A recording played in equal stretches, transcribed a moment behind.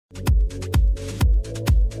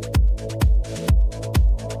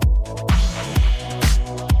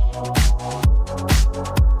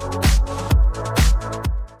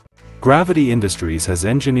Gravity Industries has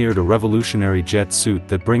engineered a revolutionary jet suit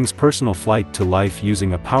that brings personal flight to life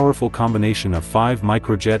using a powerful combination of 5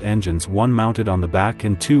 microjet engines, 1 mounted on the back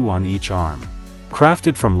and 2 on each arm.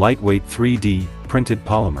 Crafted from lightweight 3D printed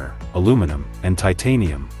polymer, aluminum, and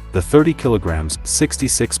titanium, the 30 kilograms,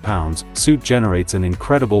 66 pounds, suit generates an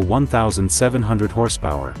incredible 1,700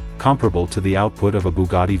 horsepower, comparable to the output of a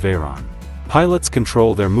Bugatti Veyron. Pilots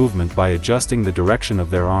control their movement by adjusting the direction of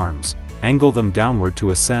their arms, angle them downward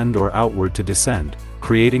to ascend or outward to descend,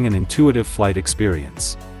 creating an intuitive flight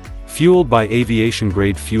experience. Fueled by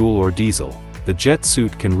aviation-grade fuel or diesel, the jet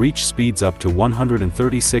suit can reach speeds up to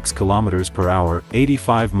 136 km per hour,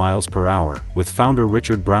 85 miles per hour, with founder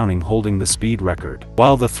Richard Browning holding the speed record.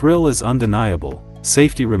 While the thrill is undeniable,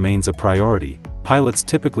 safety remains a priority. Pilots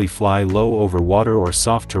typically fly low over water or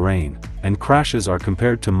soft terrain, and crashes are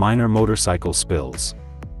compared to minor motorcycle spills.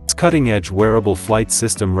 Its cutting-edge wearable flight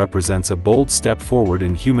system represents a bold step forward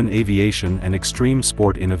in human aviation and extreme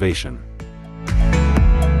sport innovation.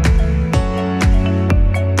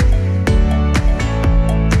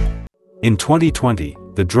 In 2020,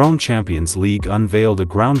 the Drone Champions League unveiled a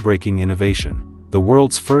groundbreaking innovation, the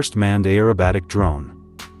world's first manned aerobatic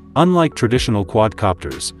drone. Unlike traditional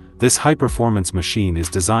quadcopters, this high-performance machine is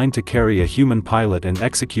designed to carry a human pilot and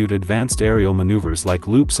execute advanced aerial maneuvers like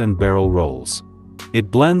loops and barrel rolls.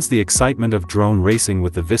 It blends the excitement of drone racing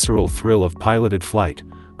with the visceral thrill of piloted flight,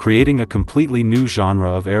 creating a completely new genre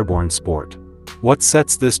of airborne sport. What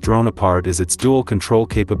sets this drone apart is its dual control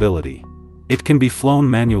capability. It can be flown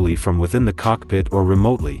manually from within the cockpit or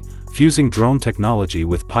remotely, fusing drone technology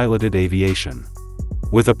with piloted aviation.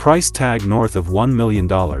 With a price tag north of $1 million,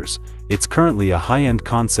 it's currently a high-end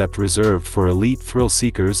concept reserved for elite thrill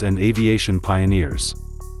seekers and aviation pioneers.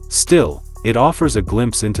 Still, it offers a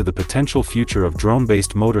glimpse into the potential future of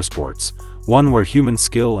drone-based motorsports, one where human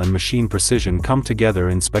skill and machine precision come together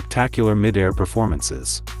in spectacular mid-air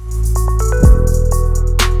performances.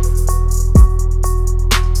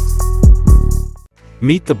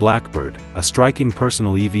 Meet the BlackBird, a striking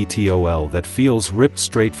personal eVTOL that feels ripped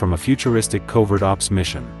straight from a futuristic covert ops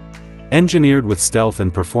mission. Engineered with stealth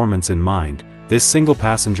and performance in mind, this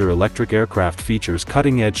single-passenger electric aircraft features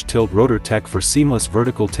cutting-edge tilt-rotor tech for seamless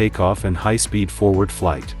vertical takeoff and high-speed forward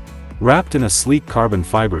flight. Wrapped in a sleek carbon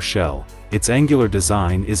fiber shell, its angular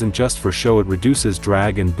design isn't just for show. It reduces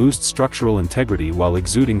drag and boosts structural integrity while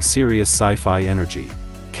exuding serious sci-fi energy.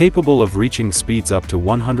 Capable of reaching speeds up to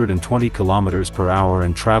 120 km per hour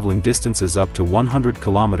and traveling distances up to 100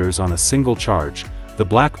 km on a single charge, the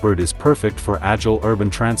BlackBird is perfect for agile urban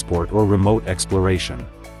transport or remote exploration.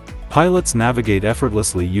 Pilots navigate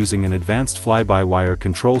effortlessly using an advanced fly-by-wire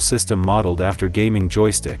control system modeled after gaming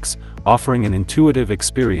joysticks, offering an intuitive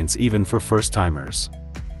experience even for first-timers.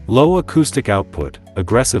 Low acoustic output,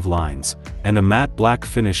 aggressive lines, and a matte black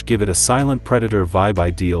finish give it a silent predator vibe,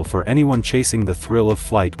 ideal for anyone chasing the thrill of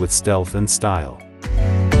flight with stealth and style.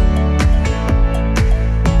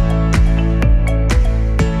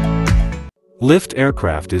 Lift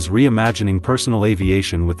Aircraft is reimagining personal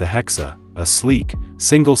aviation with the Hexa, a sleek,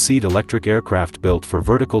 single-seat electric aircraft built for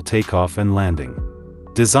vertical takeoff and landing.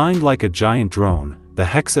 Designed like a giant drone, the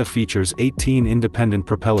Hexa features 18 independent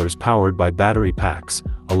propellers powered by battery packs,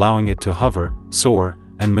 allowing it to hover, soar,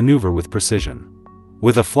 and maneuver with precision.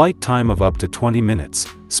 With a flight time of up to 20 minutes,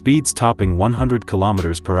 speeds topping 100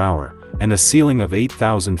 km per hour, and a ceiling of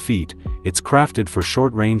 8,000 feet, it's crafted for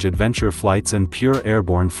short-range adventure flights and pure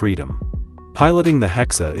airborne freedom. Piloting the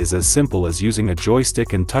Hexa is as simple as using a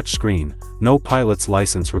joystick and touchscreen, no pilot's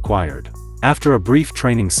license required. After a brief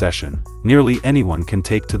training session, nearly anyone can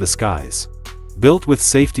take to the skies. Built with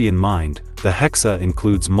safety in mind, the Hexa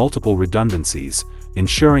includes multiple redundancies,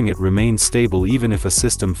 ensuring it remains stable even if a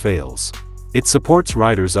system fails. It supports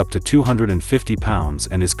riders up to 250 pounds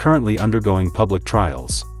and is currently undergoing public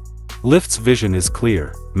trials. Lift's vision is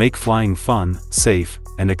clear: make flying fun, safe,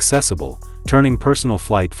 and accessible, turning personal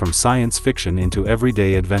flight from science fiction into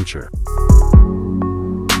everyday adventure.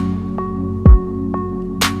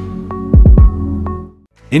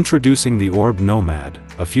 Introducing the Orb Nomad,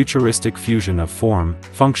 a futuristic fusion of form,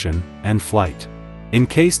 function, and flight.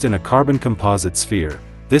 Encased in a carbon composite sphere,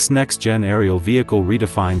 this next-gen aerial vehicle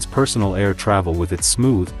redefines personal air travel with its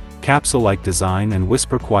smooth, capsule-like design and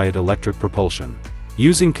whisper-quiet electric propulsion.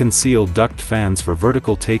 Using concealed duct fans for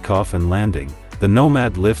vertical takeoff and landing, the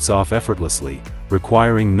Nomad lifts off effortlessly,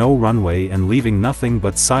 requiring no runway and leaving nothing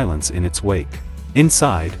but silence in its wake.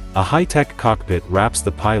 Inside, a high-tech cockpit wraps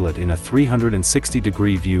the pilot in a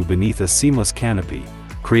 360-degree view beneath a seamless canopy,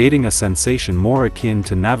 creating a sensation more akin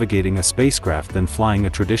to navigating a spacecraft than flying a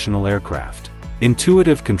traditional aircraft.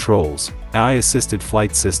 Intuitive controls, AI-assisted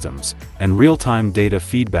flight systems, and real-time data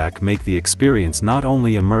feedback make the experience not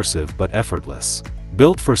only immersive but effortless.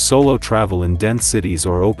 Built for solo travel in dense cities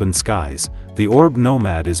or open skies, the Orb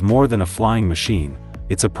Nomad is more than a flying machine,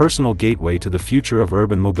 it's a personal gateway to the future of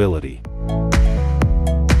urban mobility.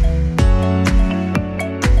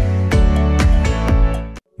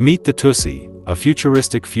 Meet the TUSI, a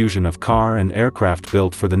futuristic fusion of car and aircraft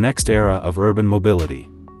built for the next era of urban mobility.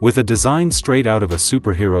 With a design straight out of a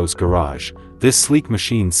superhero's garage, this sleek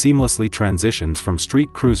machine seamlessly transitions from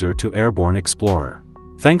street cruiser to airborne explorer.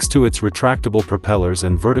 Thanks to its retractable propellers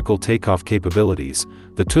and vertical takeoff capabilities,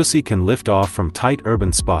 the TUSI can lift off from tight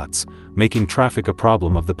urban spots, making traffic a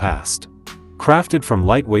problem of the past. Crafted from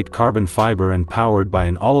lightweight carbon fiber and powered by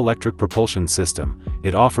an all-electric propulsion system,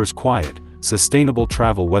 it offers quiet, sustainable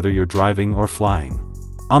travel whether you're driving or flying.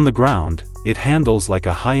 On the ground, it handles like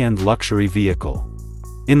a high-end luxury vehicle.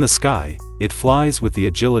 In the sky, it flies with the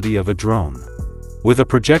agility of a drone. With a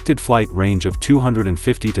projected flight range of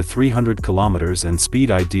 250 to 300 kilometers and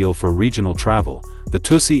speed ideal for regional travel, the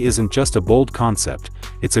TUSI isn't just a bold concept,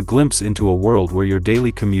 it's a glimpse into a world where your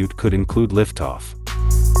daily commute could include liftoff.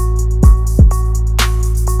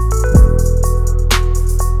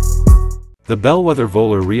 The Bellwether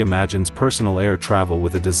Volar reimagines personal air travel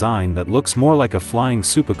with a design that looks more like a flying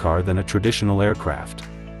supercar than a traditional aircraft.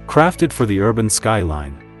 Crafted for the urban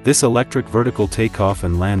skyline, this electric vertical takeoff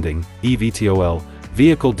and landing (eVTOL)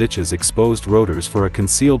 vehicle ditches exposed rotors for a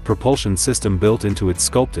concealed propulsion system built into its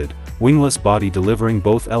sculpted, wingless body, delivering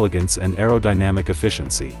both elegance and aerodynamic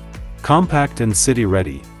efficiency. Compact and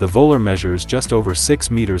city-ready, the Volar measures just over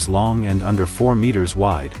 6 meters long and under 4 meters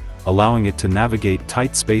wide, allowing it to navigate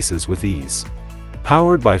tight spaces with ease.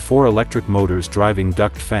 Powered by 4 electric motors driving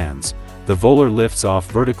duct fans, the Volar lifts off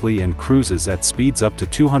vertically and cruises at speeds up to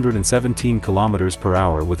 217 km per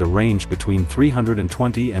hour with a range between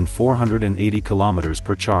 320 and 480 km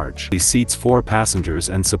per charge. It seats 4 passengers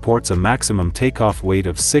and supports a maximum takeoff weight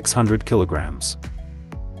of 600 kilograms.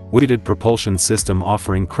 Weighted propulsion system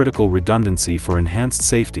offering critical redundancy for enhanced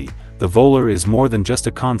safety, the Volar is more than just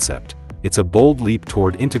a concept, it's a bold leap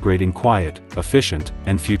toward integrating quiet, efficient,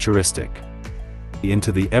 and futuristic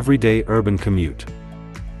into the everyday urban commute.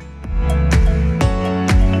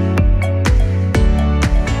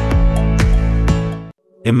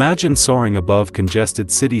 Imagine soaring above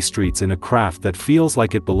congested city streets in a craft that feels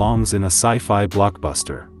like it belongs in a sci-fi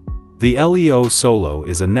blockbuster. The LEO Solo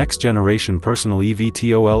is a next-generation personal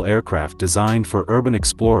eVTOL aircraft designed for urban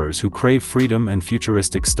explorers who crave freedom and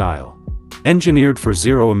futuristic style. Engineered for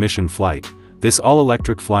zero-emission flight, this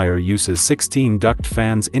all-electric flyer uses 16 duct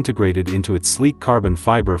fans integrated into its sleek carbon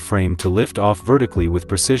fiber frame to lift off vertically with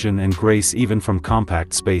precision and grace even from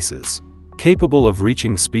compact spaces. Capable of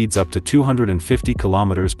reaching speeds up to 250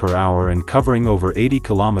 km per hour and covering over 80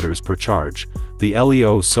 km per charge, the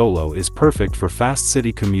LEO Solo is perfect for fast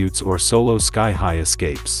city commutes or solo sky-high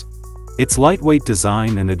escapes. Its lightweight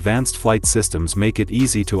design and advanced flight systems make it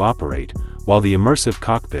easy to operate, while the immersive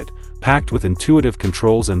cockpit, packed with intuitive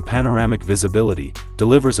controls and panoramic visibility,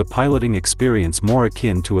 delivers a piloting experience more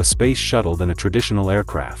akin to a space shuttle than a traditional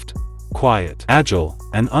aircraft. Quiet, agile,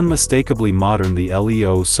 and unmistakably modern, the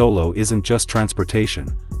LEO Solo isn't just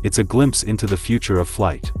transportation, it's a glimpse into the future of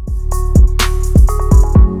flight.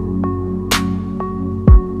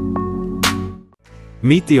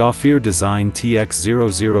 Meet the Aufeer design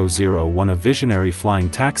TX0001, a visionary flying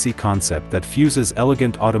taxi concept that fuses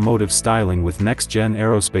elegant automotive styling with next-gen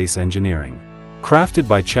aerospace engineering. Crafted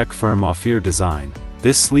by Czech firm Aufeer Design,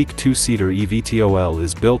 this sleek 2-seater eVTOL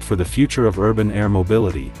is built for the future of urban air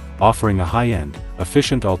mobility, offering a high-end,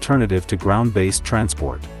 efficient alternative to ground-based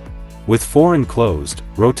transport. With 4 enclosed,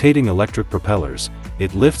 rotating electric propellers,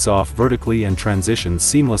 it lifts off vertically and transitions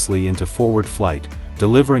seamlessly into forward flight,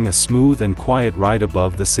 delivering a smooth and quiet ride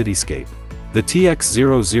above the cityscape. The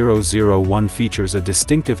TX0001 features a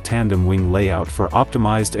distinctive tandem wing layout for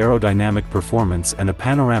optimized aerodynamic performance and a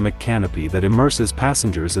panoramic canopy that immerses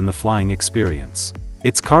passengers in the flying experience.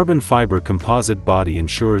 Its carbon fiber composite body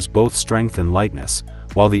ensures both strength and lightness,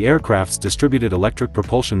 while the aircraft's distributed electric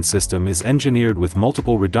propulsion system is engineered with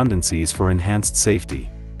multiple redundancies for enhanced safety.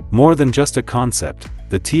 More than just a concept,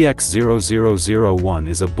 the TX0001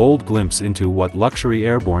 is a bold glimpse into what luxury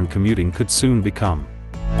airborne commuting could soon become.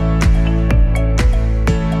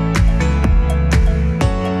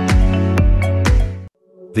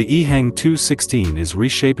 The EHang VT-30 is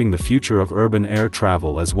reshaping the future of urban air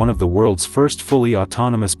travel as one of the world's first fully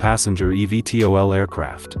autonomous passenger eVTOL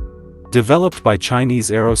aircraft. Developed by Chinese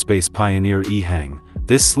aerospace pioneer EHang,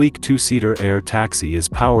 this sleek 2-seater air taxi is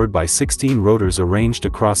powered by 16 rotors arranged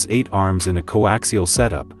across 8 arms in a coaxial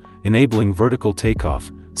setup, enabling vertical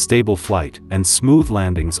takeoff, stable flight, and smooth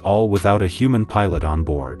landings, all without a human pilot on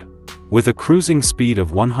board. With a cruising speed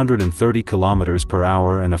of 130 km per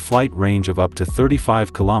hour and a flight range of up to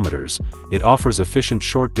 35 km, it offers efficient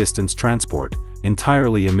short-distance transport,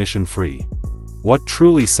 entirely emission-free. What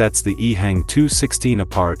truly sets the EHang VT-30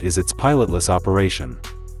 apart is its pilotless operation.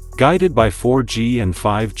 Guided by 4G and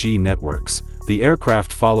 5G networks, the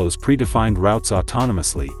aircraft follows predefined routes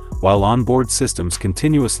autonomously, while onboard systems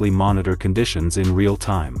continuously monitor conditions in real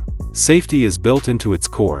time. Safety is built into its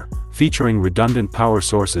core, featuring redundant power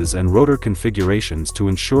sources and rotor configurations to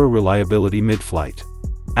ensure reliability mid-flight.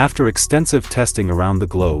 After extensive testing around the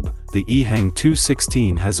globe, the EHang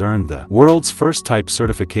VT-30 has earned the world's first type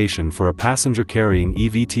certification for a passenger-carrying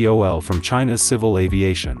eVTOL from China's Civil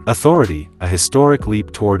Aviation Authority, a historic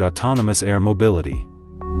leap toward autonomous air mobility.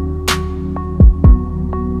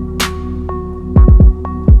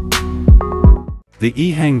 The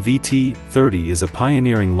EHang VT-30 is a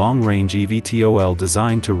pioneering long-range eVTOL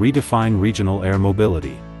designed to redefine regional air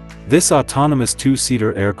mobility. This autonomous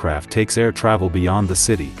two-seater aircraft takes air travel beyond the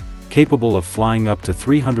city, capable of flying up to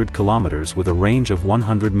 300 kilometers with a range of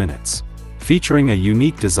 100 minutes. Featuring a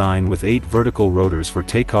unique design with 8 vertical rotors for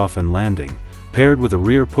takeoff and landing, paired with a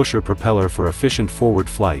rear pusher propeller for efficient forward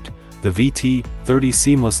flight, the VT-30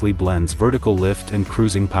 seamlessly blends vertical lift and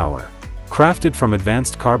cruising power. Crafted from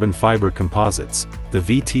advanced carbon fiber composites, the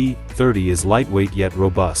VT-30 is lightweight yet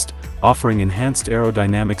robust, offering enhanced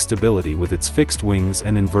aerodynamic stability with its fixed wings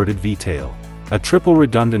and inverted V-tail. A triple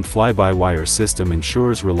redundant fly-by-wire system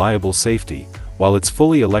ensures reliable safety, while its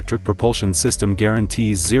fully electric propulsion system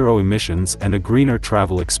guarantees zero emissions and a greener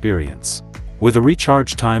travel experience. With a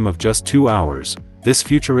recharge time of just 2 hours, this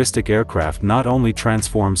futuristic aircraft not only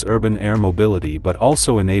transforms urban air mobility but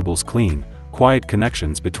also enables clean, quiet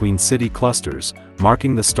connections between city clusters,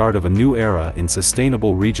 marking the start of a new era in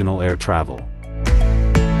sustainable regional air travel.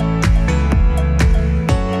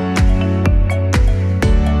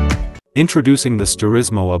 Introducing the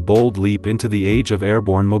XTURISMO, a bold leap into the age of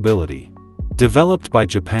airborne mobility. Developed by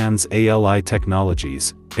Japan's ALI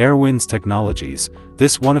Technologies, Airwinds Technologies,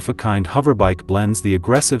 this one-of-a-kind hoverbike blends the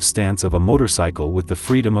aggressive stance of a motorcycle with the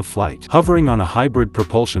freedom of flight. Hovering on a hybrid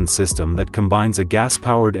propulsion system that combines a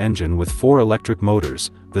gas-powered engine with 4 electric motors,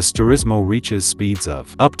 the XTURISMO reaches speeds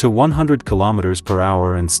of up to 100 km per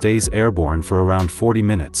hour and stays airborne for around 40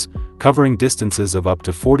 minutes, covering distances of up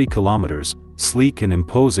to 40 kilometers. Sleek and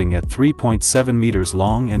imposing at 3.7 meters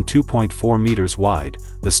long and 2.4 meters wide,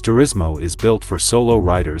 the XTURISMO is built for solo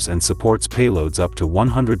riders and supports payloads up to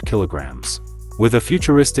 100 kilograms. With a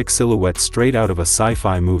futuristic silhouette straight out of a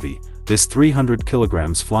sci-fi movie, this 300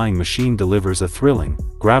 kilograms flying machine delivers a thrilling,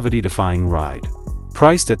 gravity-defying ride.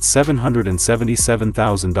 Priced at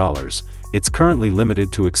 $777,000, it's currently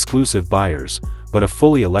limited to exclusive buyers, but a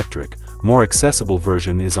fully electric, more accessible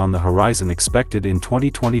version is on the horizon, expected in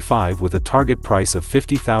 2025 with a target price of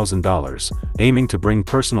 $50,000, aiming to bring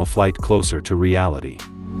personal flight closer to reality.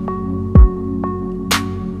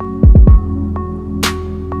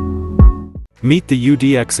 Meet the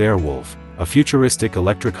UDX Airwolf, a futuristic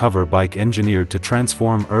electric hover bike engineered to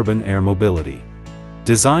transform urban air mobility.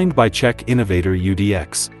 Designed by Czech innovator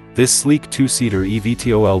UDX, this sleek two-seater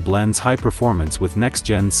eVTOL blends high performance with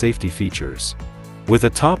next-gen safety features. With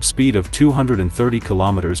a top speed of 230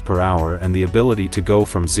 km per hour and the ability to go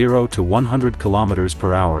from 0 to 100 km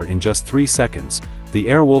per hour in just 3 seconds, the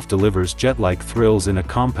Airwolf delivers jet-like thrills in a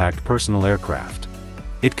compact personal aircraft.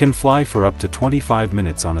 It can fly for up to 25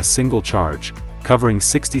 minutes on a single charge, covering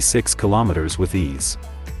 66 km with ease.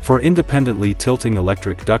 For independently tilting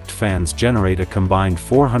electric duct fans generate a combined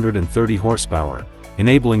 430 horsepower,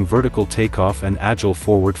 enabling vertical takeoff and agile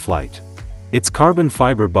forward flight. Its carbon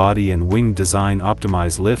fiber body and wing design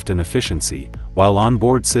optimize lift and efficiency, while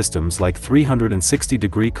onboard systems like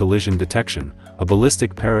 360-degree collision detection, a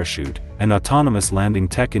ballistic parachute, and autonomous landing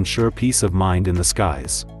tech ensure peace of mind in the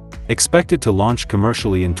skies. Expected to launch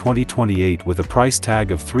commercially in 2028 with a price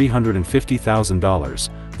tag of $350,000,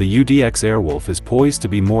 the UDX Airwolf is poised to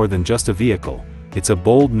be more than just a vehicle. It's a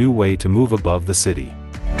bold new way to move above the city.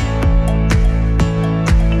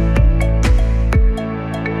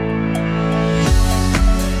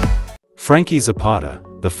 Frankie Zapata,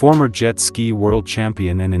 the former jet ski world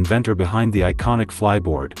champion and inventor behind the iconic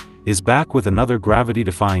flyboard, is back with another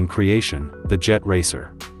gravity-defying creation, the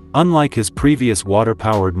JETRACER. Unlike his previous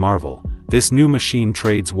water-powered marvel, this new machine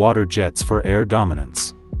trades water jets for air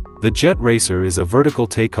dominance. The JETRACER is a vertical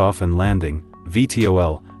takeoff and landing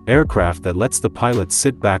 (VTOL) aircraft that lets the pilot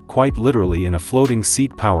sit back quite literally in a floating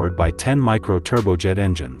seat powered by 10 micro-turbojet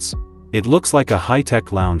engines. It looks like a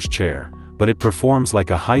high-tech lounge chair, but it performs like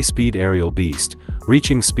a high-speed aerial beast,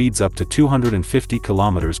 reaching speeds up to 250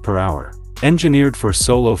 km per hour. Engineered for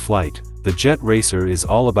solo flight, the JETRACER is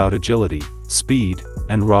all about agility, speed,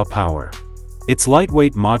 and raw power. Its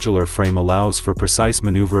lightweight modular frame allows for precise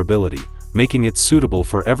maneuverability, making it suitable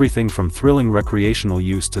for everything from thrilling recreational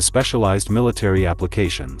use to specialized military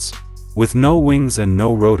applications. With no wings and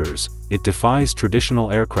no rotors, it defies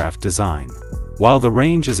traditional aircraft design. While the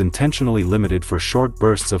range is intentionally limited for short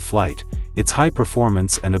bursts of flight, its high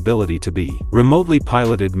performance and ability to be remotely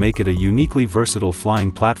piloted make it a uniquely versatile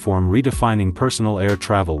flying platform redefining personal air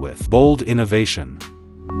travel with bold innovation.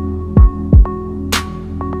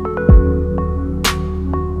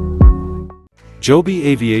 Joby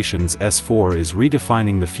Aviation's S4 is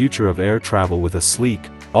redefining the future of air travel with a sleek,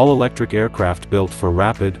 all-electric aircraft built for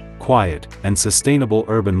rapid, quiet, and sustainable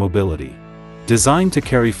urban mobility. Designed to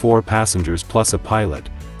carry 4 passengers plus a pilot,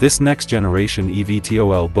 this next-generation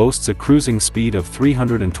eVTOL boasts a cruising speed of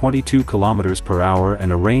 322 km per hour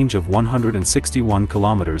and a range of 161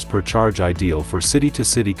 km per charge, ideal for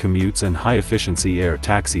city-to-city commutes and high-efficiency air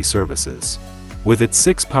taxi services. With its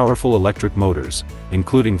 6 powerful electric motors,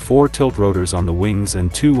 including 4 tilt rotors on the wings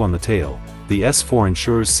and 2 on the tail, the S4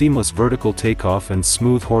 ensures seamless vertical takeoff and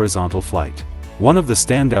smooth horizontal flight. One of the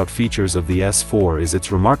standout features of the S4 is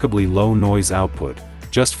its remarkably low noise output,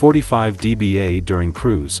 just 45 dBA during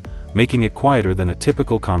cruise, making it quieter than a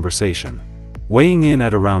typical conversation. Weighing in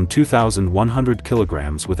at around 2,100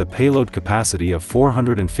 kilograms with a payload capacity of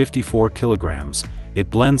 454 kilograms, it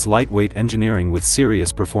blends lightweight engineering with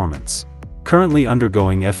serious performance. Currently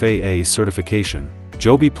undergoing FAA certification,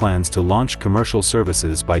 Joby plans to launch commercial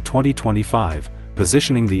services by 2025,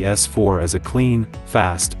 positioning the S4 as a clean,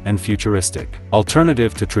 fast, and futuristic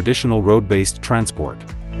alternative to traditional road-based transport.